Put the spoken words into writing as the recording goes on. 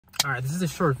All right, this is a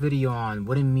short video on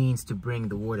what it means to bring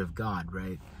the Word of God,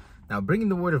 right? Now, bringing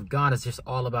the Word of God is just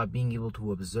all about being able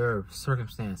to observe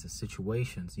circumstances,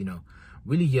 situations,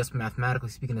 really just mathematically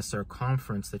speaking, the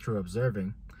circumference that you're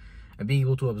observing and being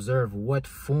able to observe what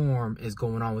form is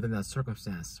going on within that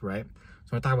circumstance, right? So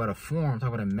when I talk about a form, I'm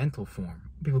talking about a mental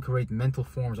form. People create mental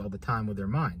forms all the time with their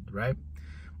mind, right?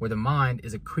 Where the mind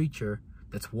is a creature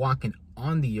that's walking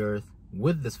on the earth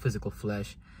with this physical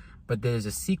flesh, but there's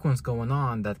a sequence going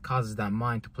on that causes that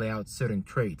mind to play out certain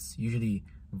traits, usually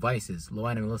vices, low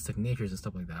animalistic natures and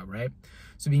stuff like that, right?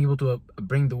 So being able to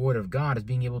bring the Word of God is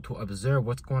being able to observe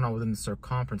what's going on within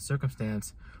the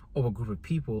circumstance of a group of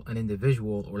people, an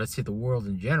individual, or let's say the world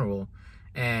in general,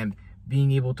 and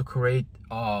being able to create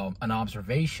an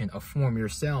observation, a form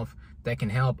yourself that can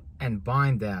help and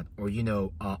bind that, or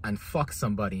unfuck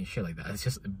somebody and shit like that. It's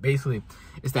just basically,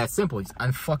 it's that simple. It's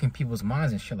unfucking people's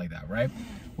minds and shit like that, right?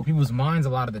 Where people's minds a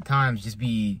lot of the times just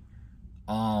be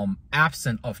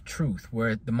absent of truth,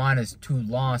 where the mind is too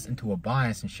lost into a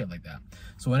bias and shit like that.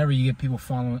 So whenever you get people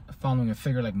following a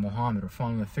figure like Muhammad or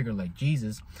following a figure like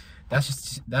Jesus,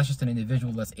 that's just an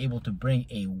individual that's able to bring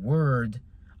a word,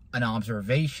 an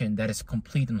observation that is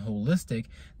complete and holistic.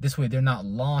 This way they're not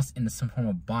lost in some form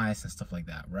of bias and stuff like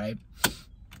that, right?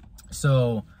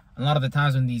 So a lot of the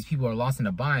times when these people are lost in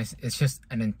a bias, it's just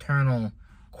an internal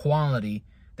quality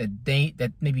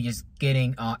that maybe just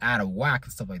getting out of whack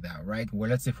and stuff like that, right? Where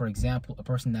let's say, for example, a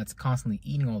person that's constantly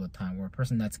eating all the time, or a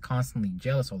person that's constantly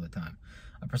jealous all the time,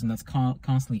 a person that's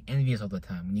constantly envious all the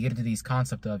time. When you get into these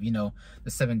concepts of, the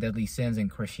 7 deadly sins in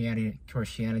Christianity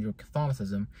or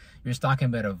Catholicism, you're just talking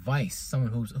about a vice, someone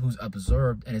who's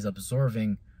observed and is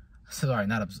observing. Sorry,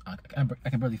 I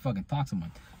can barely fucking talk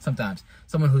sometimes.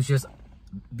 Someone who's just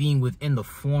being within the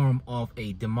form of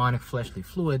a demonic fleshly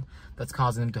fluid that's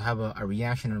causing them to have a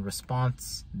reaction and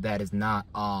response that is not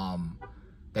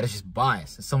that is just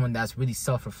biased. It's someone that's really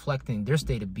self-reflecting their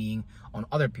state of being on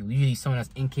other people, usually someone that's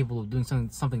incapable of doing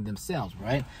something themselves,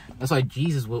 right? That's why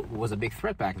Jesus was a big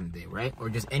threat back in the day, right? Or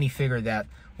just any figure that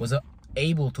was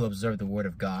able to observe the Word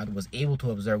of God, was able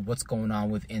to observe what's going on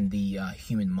within the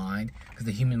human mind, because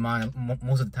the human mind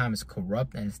most of the time is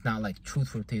corrupt and it's not like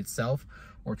truthful to itself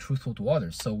or truthful to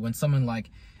others. So when someone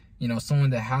like,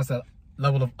 someone that has that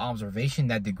level of observation,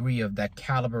 that degree of that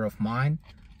caliber of mind,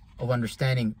 of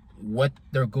understanding what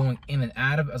they're going in and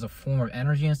out of as a form of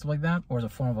energy and stuff like that, or as a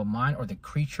form of a mind, or the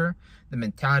creature, the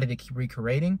mentality they keep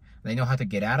recreating, they know how to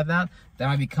get out of that. That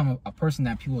might become a person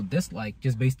that people dislike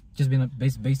just based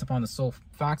upon the sole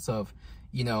facts of,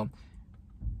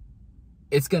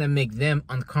 it's gonna make them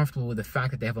uncomfortable with the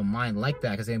fact that they have a mind like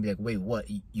that, because they're gonna be like, wait, what?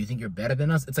 You think you're better than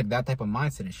us? It's like that type of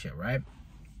mindset and shit, right?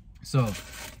 So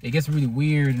it gets really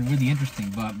weird and really interesting,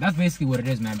 but that's basically what it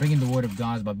is, man. Bringing the Word of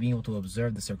God is about being able to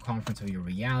observe the circumference of your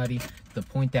reality, to the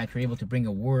point that you're able to bring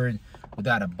a word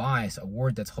without a bias, a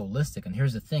word that's holistic. And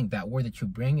here's the thing, that word that you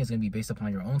bring is going to be based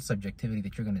upon your own subjectivity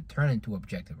that you're going to turn into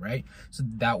objective, right? So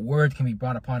that word can be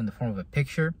brought upon in the form of a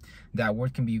picture. That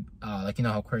word can be like,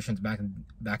 how Christians back in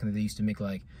the day used to make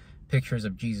like pictures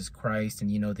of Jesus Christ and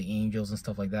the angels and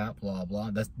stuff like that, blah blah.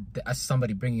 That's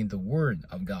somebody bringing the Word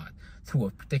of God through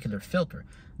a particular filter.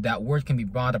 That word can be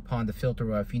brought upon the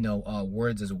filter of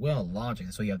words as well,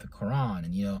 logic. So you have the Quran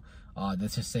and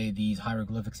let's just say these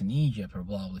hieroglyphics in Egypt or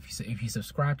blah blah, if you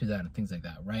subscribe to that and things like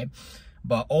that, right?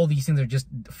 But all these things are just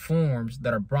forms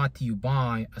that are brought to you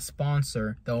by a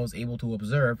sponsor that was able to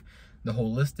observe the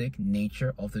holistic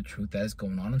nature of the truth that is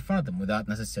going on in front of them without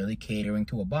necessarily catering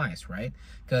to a bias, right?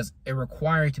 Because it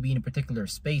requires to be in a particular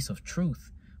space of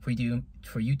truth for you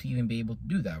to even be able to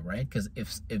do that, right? Because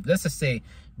if let's just say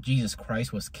Jesus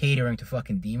Christ was catering to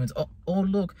fucking demons, oh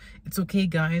look, it's okay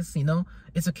guys,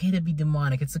 it's okay to be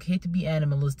demonic, it's okay to be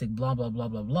animalistic, blah blah blah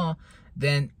blah blah,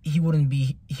 then he wouldn't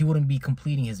be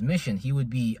completing his mission. He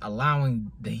would be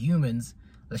allowing the humans,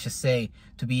 let's just say,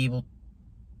 to be able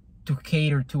to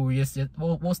cater to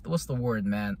what's the word,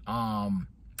 man?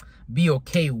 Be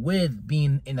okay with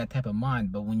being in that type of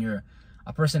mind. But when you're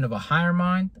a person of a higher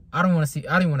mind, I don't want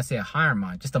to say a higher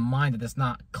mind, just a mind that is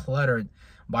not cluttered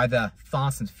by the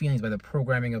thoughts and feelings, by the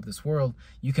programming of this world.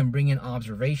 You can bring in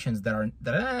observations that I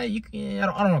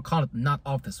don't want to call it not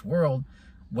of this world.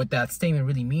 What that statement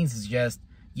really means is just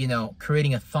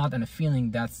creating a thought and a feeling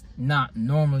that's not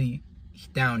normally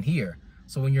down here.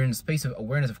 So when you're in a space of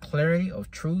awareness, of clarity,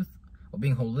 of truth, of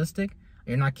being holistic,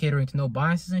 you're not catering to no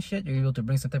biases and shit, you're able to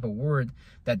bring some type of word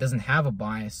that doesn't have a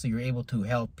bias, so you're able to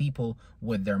help people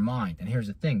with their mind. And here's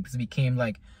the thing, this became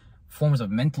like forms of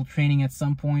mental training at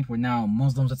some point, where now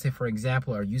Muslims, let's say for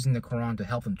example, are using the Quran to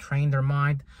help them train their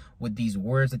mind with these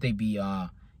words that they be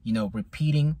you know,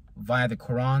 repeating via the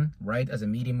Quran, right, as a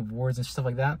medium of words and stuff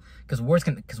like that. Because words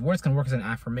can work as an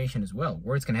affirmation as well.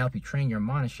 Words can help you train your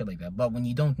mind and shit like that. But when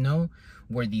you don't know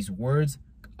where these words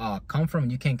come from,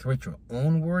 and you can't create your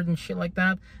own word and shit like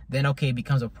that, then okay, it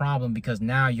becomes a problem, because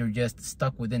now you're just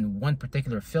stuck within one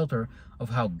particular filter of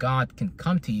how God can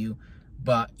come to you.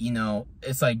 But, you know,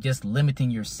 it's like just limiting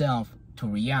yourself to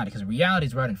reality, because reality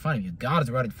is right in front of you. God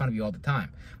is right in front of you all the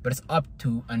time. But it's up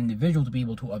to an individual to be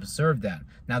able to observe that.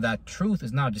 Now, that truth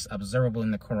is not just observable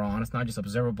in the Quran. It's not just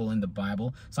observable in the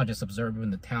Bible. It's not just observable in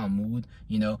the Talmud.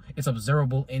 You know, it's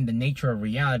observable in the nature of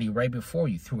reality right before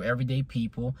you, through everyday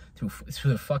people, through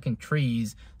the fucking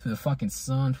trees, through the fucking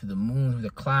sun, through the moon, through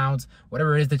the clouds,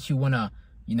 whatever it is that you want to,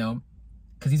 you know,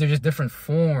 because these are just different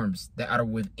forms that are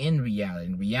within reality.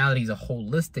 And reality is a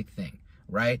holistic thing,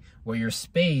 right? Where your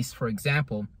space, for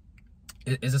example,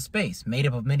 is a space made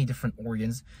up of many different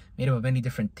organs, made up of many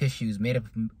different tissues, made up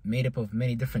of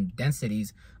many different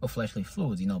densities of fleshly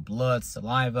fluids, you know, blood,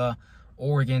 saliva,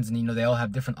 organs, and, you know, they all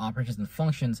have different operations and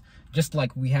functions. Just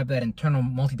like we have that internal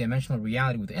multidimensional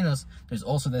reality within us, there's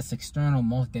also this external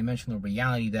multidimensional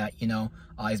reality that, you know,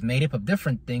 is made up of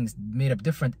different things, made up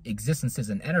different existences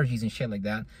and energies and shit like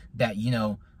that, that, you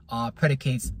know,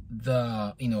 predicates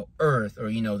the, you know, earth, or,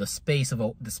 you know, the space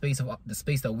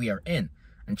that we are in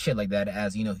and shit like that,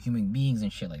 as, you know, human beings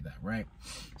and shit like that, right?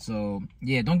 So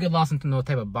yeah, don't get lost into no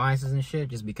type of biases and shit,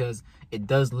 just because it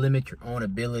does limit your own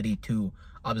ability to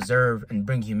observe and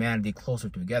bring humanity closer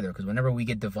together. Because whenever we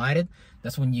get divided,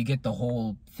 that's when you get the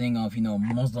whole thing of, you know,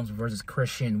 Muslims versus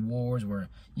Christian wars, where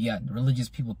you got religious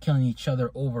people killing each other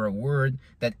over a word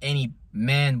that any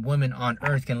man, woman on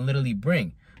earth can literally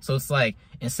bring. So it's like,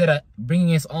 instead of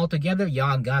bringing us all together,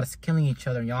 y'all got us killing each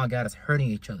other, y'all got us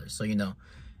hurting each other. So, you know,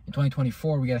 in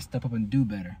 2024, we got to step up and do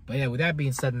better. But yeah, with that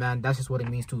being said, man, that's just what it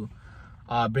means to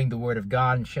bring the word of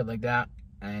God and shit like that.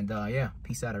 And yeah,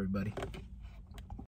 peace out, everybody.